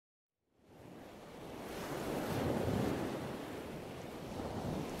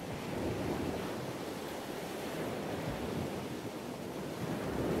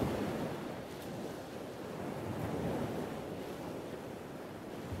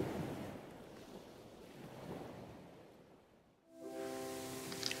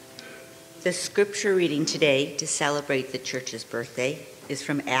The scripture reading today to celebrate the church's birthday is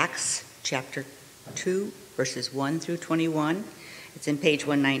from Acts chapter 2, verses 1 through 21. It's in page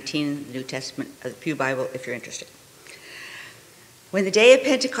 119 in the New Testament of the Pew Bible if you're interested. When the day of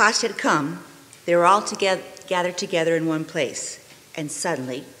Pentecost had come, they were all gathered together in one place, and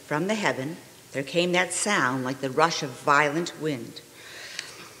suddenly, from the heaven, there came that sound like the rush of violent wind.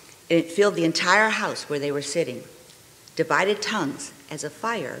 And it filled the entire house where they were sitting. Divided tongues as a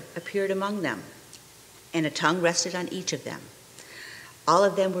fire appeared among them, and a tongue rested on each of them. All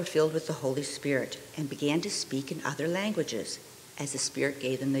of them were filled with the Holy Spirit and began to speak in other languages as the Spirit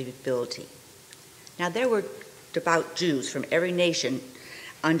gave them the ability. Now there were devout Jews from every nation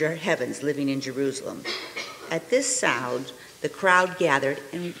under heavens living in Jerusalem. At this sound, the crowd gathered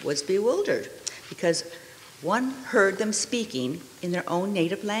and was bewildered because one heard them speaking in their own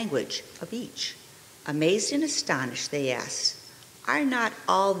native language of each. Amazed and astonished, they asked, "Are not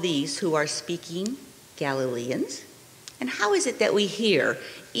all these who are speaking Galileans? And how is it that we hear,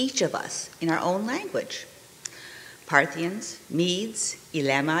 each of us, in our own language?" Parthians, Medes,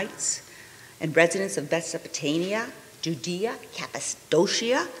 Elamites, and residents of Mesopotamia, Judea,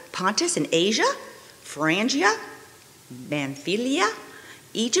 Cappadocia, Pontus and Asia, Phrygia, Pamphylia,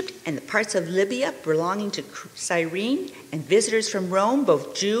 Egypt, and the parts of Libya belonging to Cyrene, and visitors from Rome,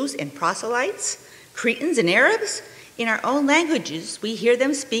 both Jews and proselytes, Cretans and Arabs, in our own languages, we hear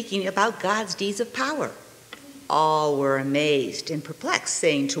them speaking about God's deeds of power. All were amazed and perplexed,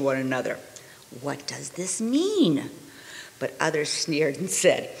 saying to one another, "What does this mean?" But others sneered and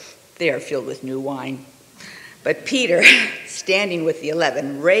said, "They are filled with new wine." But Peter, standing with the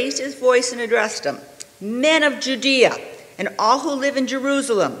 11, raised his voice and addressed them, "Men of Judea, and all who live in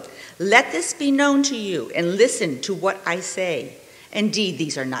Jerusalem, let this be known to you, and listen to what I say. Indeed,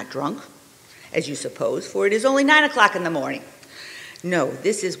 these are not drunk, as you suppose, for it is only 9 o'clock in the morning. No,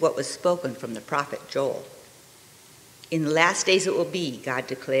 this is what was spoken from the prophet Joel. In the last days it will be, God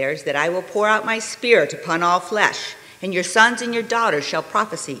declares, that I will pour out my Spirit upon all flesh, and your sons and your daughters shall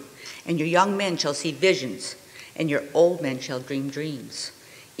prophesy, and your young men shall see visions, and your old men shall dream dreams.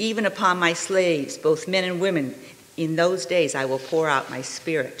 Even upon my slaves, both men and women, in those days I will pour out my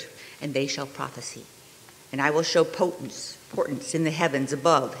Spirit, and they shall prophesy. And I will show portents in the heavens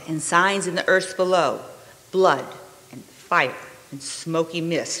above, and signs in the earth below, blood and fire and smoky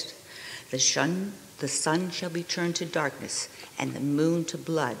mist. The sun shall be turned to darkness, and the moon to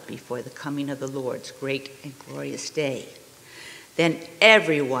blood before the coming of the Lord's great and glorious day. Then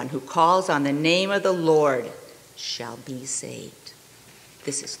everyone who calls on the name of the Lord shall be saved."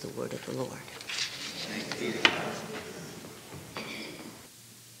 This is the word of the Lord. Thanks be to God.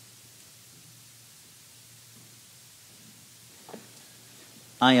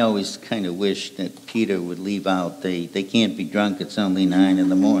 I always kind of wish that Peter would leave out, they can't be drunk, it's only 9 in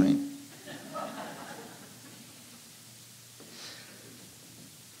the morning.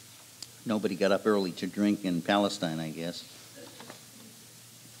 Nobody got up early to drink in Palestine, I guess.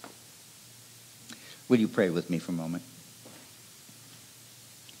 Will you pray with me for a moment?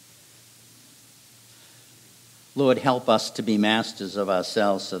 Lord, help us to be masters of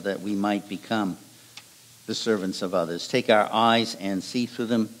ourselves so that we might become the servants of others. Take our eyes and see through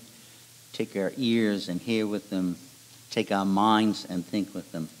them. Take our ears and hear with them. Take our minds and think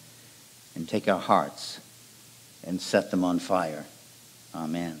with them. And take our hearts and set them on fire.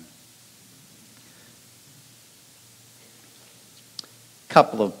 Amen. A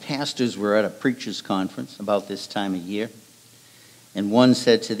couple of pastors were at a preacher's conference about this time of year. And one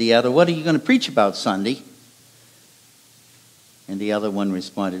said to the other, "What are you going to preach about Sunday?" And the other one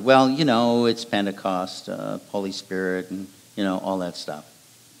responded, "Well, you know, it's Pentecost, Holy Spirit, and, you know, all that stuff."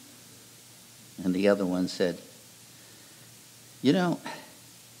 And the other one said, "You know,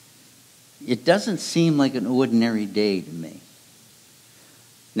 it doesn't seem like an ordinary day to me."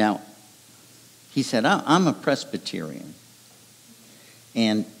 Now, he said, "I'm a Presbyterian,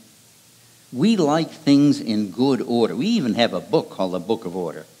 and we like things in good order. We even have a book called the Book of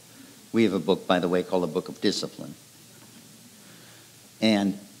Order. We have a book, by the way, called the Book of Discipline."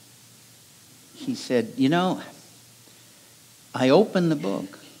 And he said, "You know, I opened the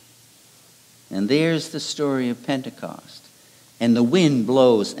book, and there's the story of Pentecost. And the wind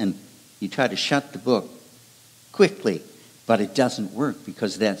blows, and you try to shut the book quickly, but it doesn't work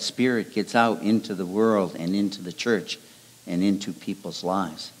because that Spirit gets out into the world and into the church and into people's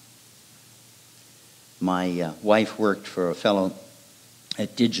lives." My wife worked for a fellow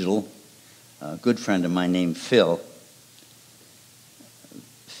at Digital, a good friend of mine named Phil.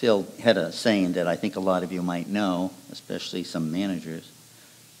 Phil had a saying that I think a lot of you might know, especially some managers.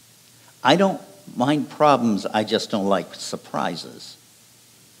 "I don't mind problems, I just don't like surprises."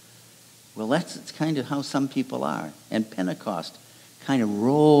 Well, that's kind of how some people are. And Pentecost kind of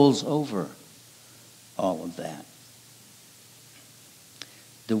rolls over all of that.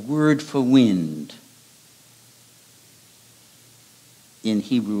 The word for wind in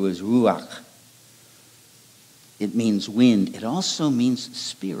Hebrew is ruach. It means wind. It also means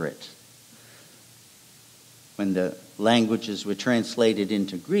spirit. When the languages were translated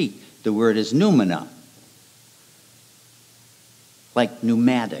into Greek, the word is pneumena, like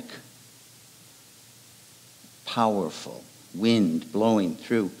pneumatic, powerful wind blowing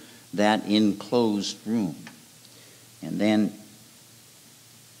through that enclosed room. And then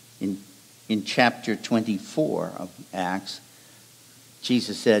in chapter 24 of Acts,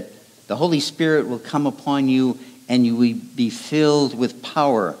 Jesus said, the Holy Spirit will come upon you and you will be filled with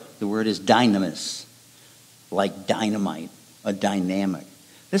power. The word is dynamis, like dynamite, a dynamic.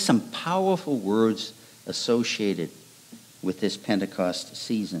 There's some powerful words associated with this Pentecost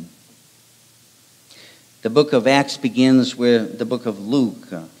season. The book of Acts begins where the book of Luke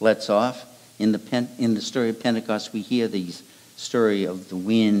lets off. In the story of Pentecost, we hear the story of the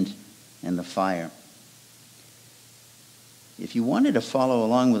wind and the fire. If you wanted to follow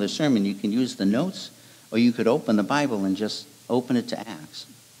along with a sermon, you can use the notes, or you could open the Bible and just open it to Acts.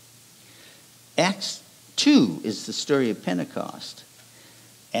 Acts 2 is the story of Pentecost.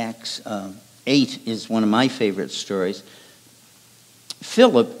 Acts 8 is one of my favorite stories.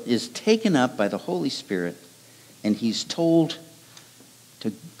 Philip is taken up by the Holy Spirit, and he's told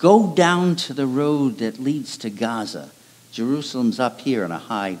to go down to the road that leads to Gaza. Jerusalem's up here on a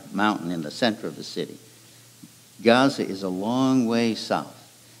high mountain in the center of the city. Gaza is a long way south,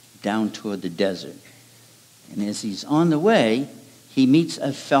 down toward the desert. And as he's on the way, he meets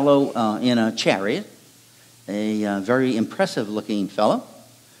a fellow in a chariot, a very impressive-looking fellow.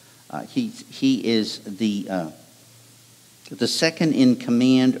 He is the second in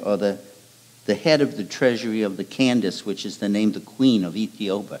command, or the head of the treasury of the Candace, which is the name the queen of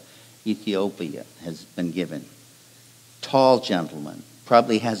Ethiopia has been given. Tall gentleman,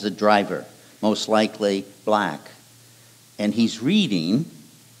 probably has a driver, most likely black. And he's reading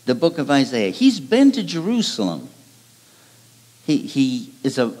the book of Isaiah. He's been to Jerusalem. He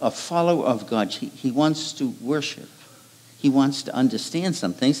is a follower of God. He wants to worship. He wants to understand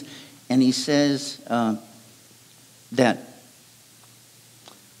some things. And he says that,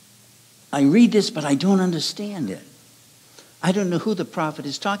 I read this, but I don't understand it. I don't know who the prophet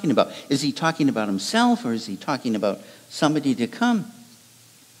is talking about. Is he talking about himself, or is he talking about somebody to come?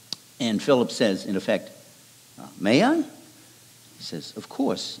 And Philip says, in effect, may I? He says, of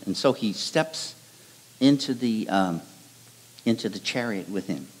course. And so he steps into the chariot with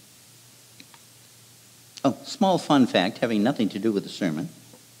him. Oh, small fun fact, having nothing to do with the sermon.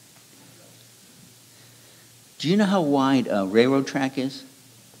 Do you know how wide a railroad track is?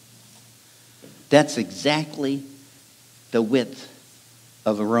 That's exactly the width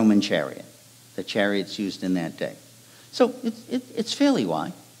of a Roman chariot, the chariots used in that day. So it's fairly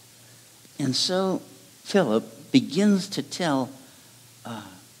wide. And so Philip begins to tell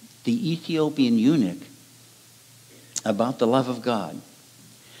the Ethiopian eunuch about the love of God.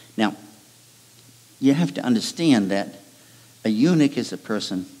 Now, you have to understand that a eunuch is a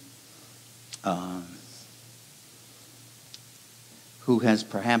person who has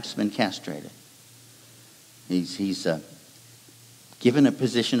perhaps been castrated. He's given a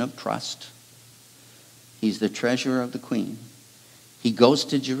position of trust. He's the treasurer of the queen. He goes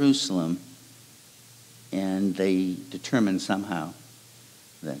to Jerusalem, and they determine somehow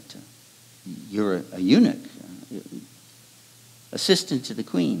that you're a eunuch, assistant to the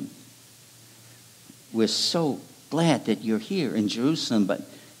queen. We're so glad that you're here in Jerusalem, but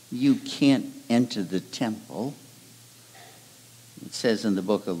you can't enter the temple. It says in the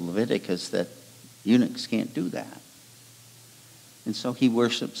book of Leviticus that eunuchs can't do that. And so he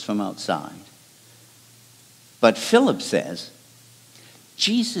worships from outside. But Philip says,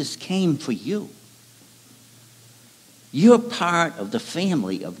 Jesus came for you. You're part of the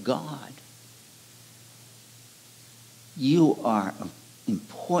family of God. You are of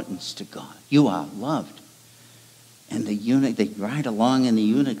importance to God. You are loved. And the eunuch, they ride along and the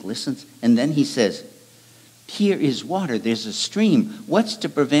eunuch listens. And then he says, here is water. There's a stream. What's to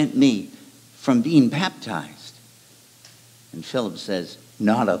prevent me from being baptized? And Philip says,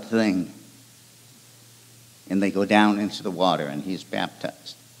 not a thing. And they go down into the water and he's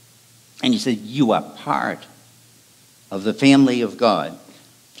baptized. And he said, you are part of the family of God.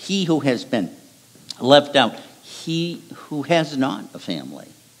 He who has been left out, he who has not a family,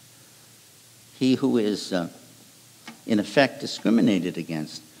 he who is in effect discriminated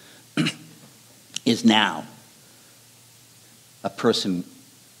against, is now a person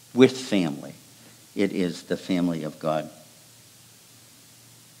with family. It is the family of God.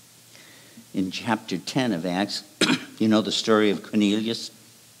 In chapter 10 of Acts, you know the story of Cornelius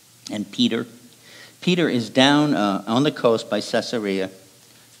and Peter. Peter is down on the coast by Caesarea.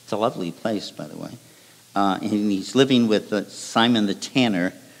 It's a lovely place, by the way. And he's living with Simon the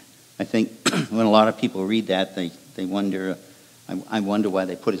tanner. I think when a lot of people read that, they wonder, I wonder why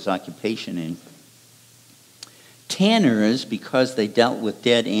they put his occupation in. Tanners, because they dealt with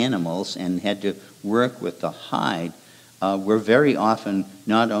dead animals and had to work with the hide, were very often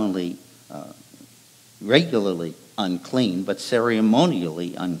not only regularly unclean, but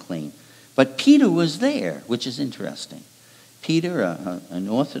ceremonially unclean. But Peter was there, which is interesting. Peter, an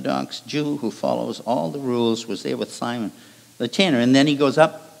Orthodox Jew who follows all the rules, was there with Simon the tanner. And then he goes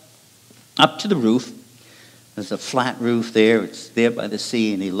up to the roof. There's a flat roof there. It's there by the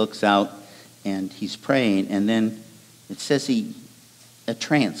sea, and he looks out, and he's praying. And then it says a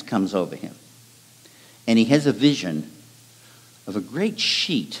trance comes over him. And he has a vision of a great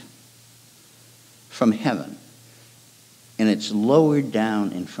sheet from heaven. And it's lowered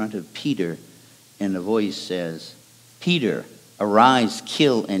down in front of Peter, and a voice says, "Peter, arise,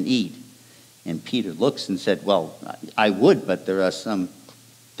 kill, and eat." And Peter looks and said, "Well, I would, but there are some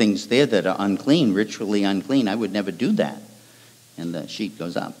things there that are unclean, ritually unclean. I would never do that." And the sheet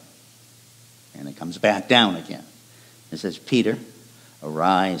goes up, and it comes back down again. It says, "Peter,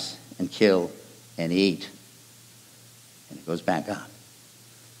 arise and kill and eat." And it goes back up.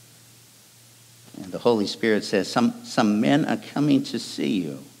 And the Holy Spirit says, some men are coming to see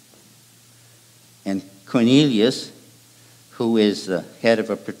you. And Cornelius, who is the head of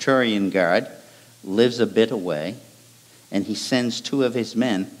a Praetorian guard, lives a bit away, and he sends 2 of his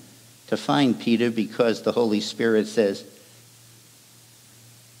men to find Peter because the Holy Spirit says,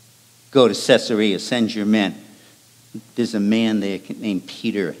 "Go to Caesarea, send your men. There's a man there named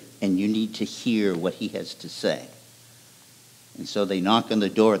Peter, and you need to hear what he has to say." And so they knock on the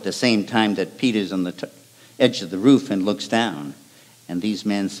door at the same time that Peter's on the edge of the roof and looks down. And these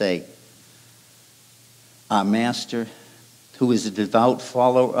men say, "Our master, who is a devout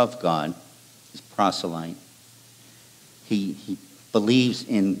follower of God, is proselyte. He believes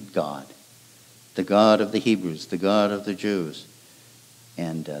in God, the God of the Hebrews, the God of the Jews."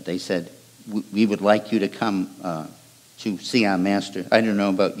 And they said, "We would like you to come to see our master." I don't know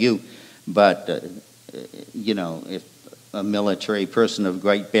about you, but, if a military person of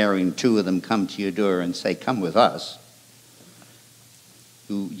great bearing, 2 of them come to your door and say, "Come with us,"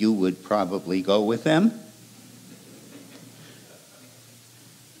 you would probably go with them.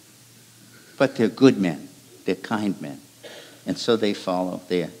 But they're good men. They're kind men. And so they follow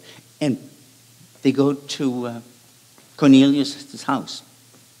there. And they go to Cornelius' house.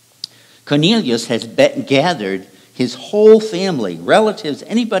 Cornelius has gathered his whole family, relatives,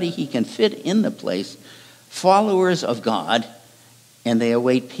 anybody he can fit in the place, followers of God, and they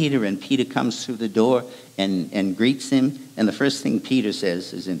await Peter. And Peter comes through the door and greets him. And the first thing Peter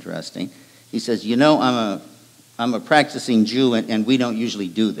says is interesting. He says, I'm a practicing Jew, and we don't usually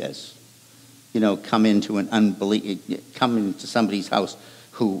do this. Come into somebody's house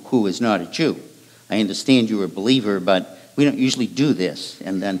who is not a Jew. I understand you're a believer, but we don't usually do this."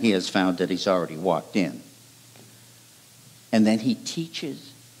 And then he has found that he's already walked in. And then he teaches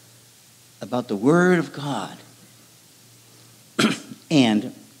about the Word of God.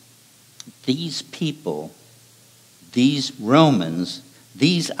 And these people, these Romans,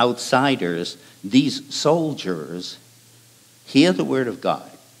 these outsiders, these soldiers, hear the Word of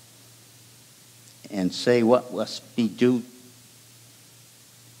God and say, "What must we do?"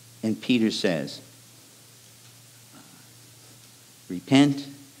 And Peter says, "Repent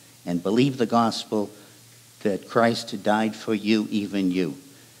and believe the gospel that Christ died for you, even you."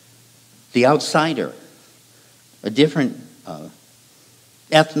 The outsider, a different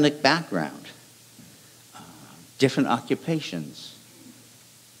ethnic background, different occupations,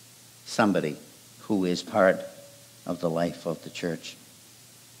 somebody who is part of the life of the church.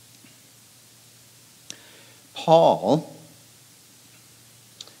 Paul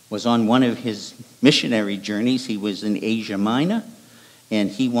was on one of his missionary journeys. He was in Asia Minor, and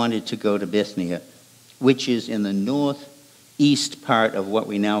he wanted to go to Bithynia, which is in the northeast part of what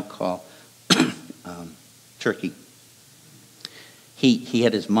we now call Turkey. He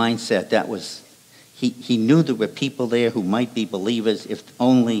had his mindset that was, he knew there were people there who might be believers if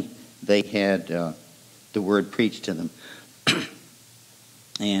only they had the word preached to them.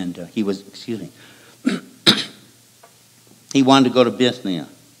 And he wanted to go to Bithynia.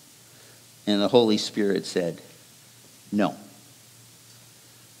 And the Holy Spirit said, "No.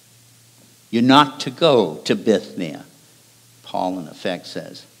 You're not to go to Bithynia." Paul, in effect,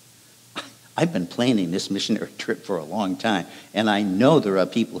 says, I've been planning this missionary trip for a long time, and I know there are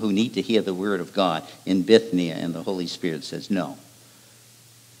people who need to hear the word of God in Bithynia, and the Holy Spirit says no.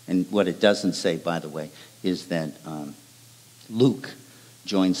 And what it doesn't say, by the way, is that Luke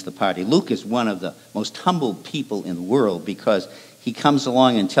joins the party. Luke is one of the most humble people in the world because he comes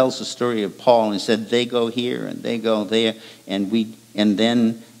along and tells the story of Paul and said, they go here and they go there, and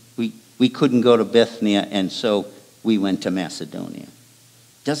then we couldn't go to Bithynia, and so we went to Macedonia.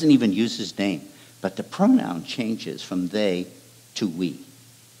 Doesn't even use his name, but the pronoun changes from they to we.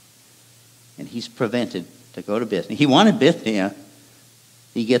 And he's prevented to go to Bithynia. He wanted Bithynia.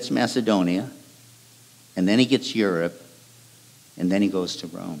 He gets Macedonia, and then he gets Europe, and then he goes to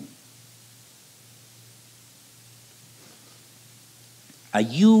Rome. Are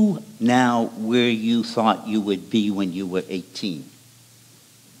you now where you thought you would be when you were 18?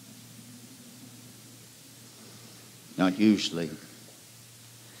 Not usually.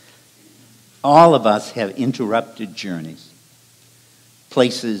 All of us have interrupted journeys,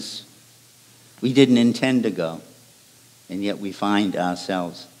 places we didn't intend to go, and yet we find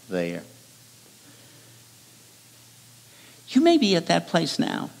ourselves there. You may be at that place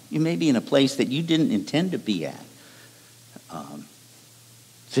now. You may be in a place that you didn't intend to be at.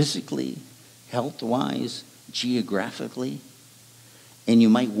 Physically, health-wise, geographically. And you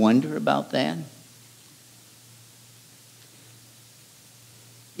might wonder about that.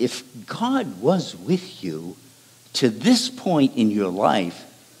 If God was with you to this point in your life,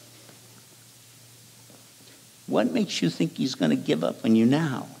 what makes you think he's going to give up on you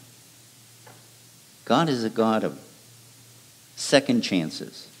now? God is a God of second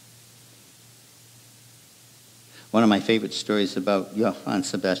chances. One of my favorite stories about Johann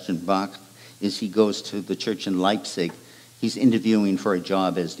Sebastian Bach is he goes to the church in Leipzig. He's interviewing for a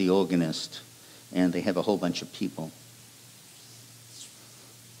job as the organist, and they have a whole bunch of people.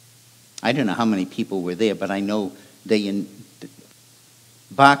 I don't know how many people were there, but I know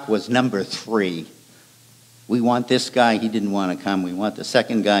Bach was number 3. We want this guy, he didn't want to come. We want the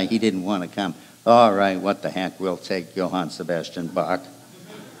second guy, he didn't want to come. All right, what the heck, we'll take Johann Sebastian Bach.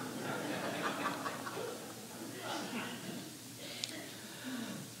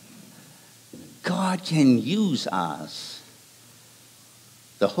 God can use us.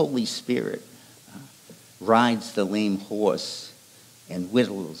 The Holy Spirit rides the lame horse and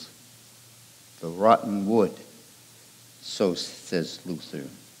whittles the rotten wood, so says Luther.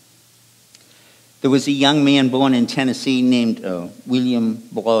 There was a young man born in Tennessee named William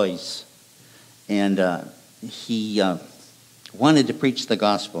Blois, and he wanted to preach the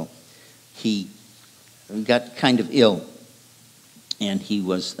gospel. He got kind of ill, and he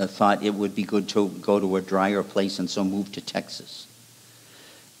thought it would be good to go to a drier place, and so moved to Texas.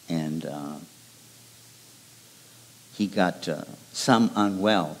 And he got some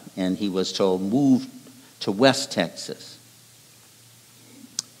unwell, and he was told, move to West Texas.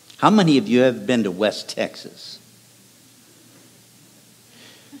 How many of you have been to West Texas?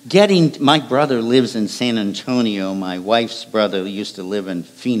 My brother lives in San Antonio. My wife's brother used to live in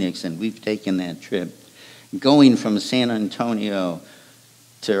Phoenix, and we've taken that trip. Going from San Antonio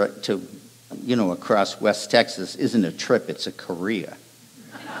to across West Texas isn't a trip, it's a career.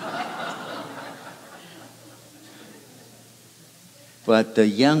 But the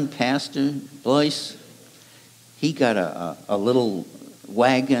young pastor, Blois, he got a little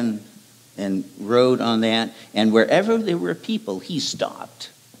wagon and rode on that, and wherever there were people, he stopped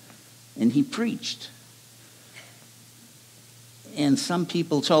and he preached. And some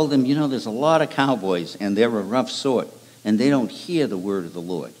people told him, there's a lot of cowboys, and they're a rough sort, and they don't hear the word of the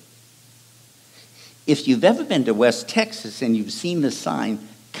Lord. If you've ever been to West Texas and you've seen the sign,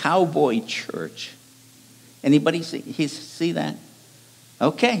 Cowboy Church, anybody see that?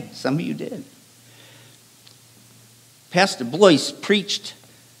 Okay, some of you did. Pastor Blois preached,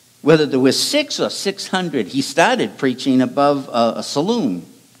 whether there was 6 or 600, he started preaching above a saloon.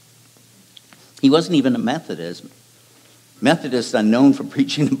 He wasn't even a Methodist. Methodists are known for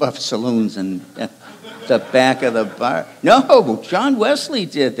preaching above saloons and the back of the bar. No, John Wesley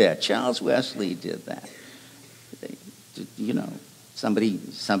did that. Charles Wesley did that.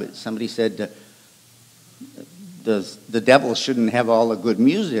 Somebody said the devil shouldn't have all the good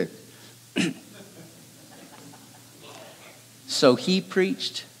music. So he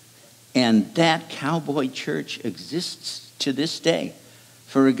preached, and that cowboy church exists to this day.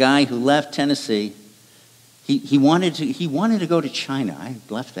 For a guy who left Tennessee, he wanted to go to China. I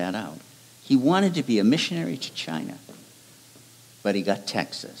left that out. He wanted to be a missionary to China, but he got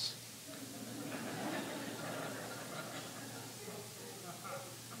Texas.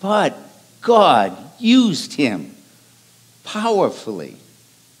 But God used him powerfully.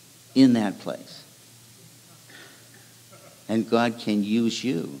 in that place. And God can use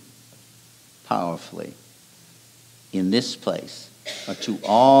you powerfully in this place or to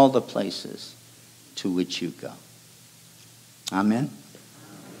all the places to which you go. Amen.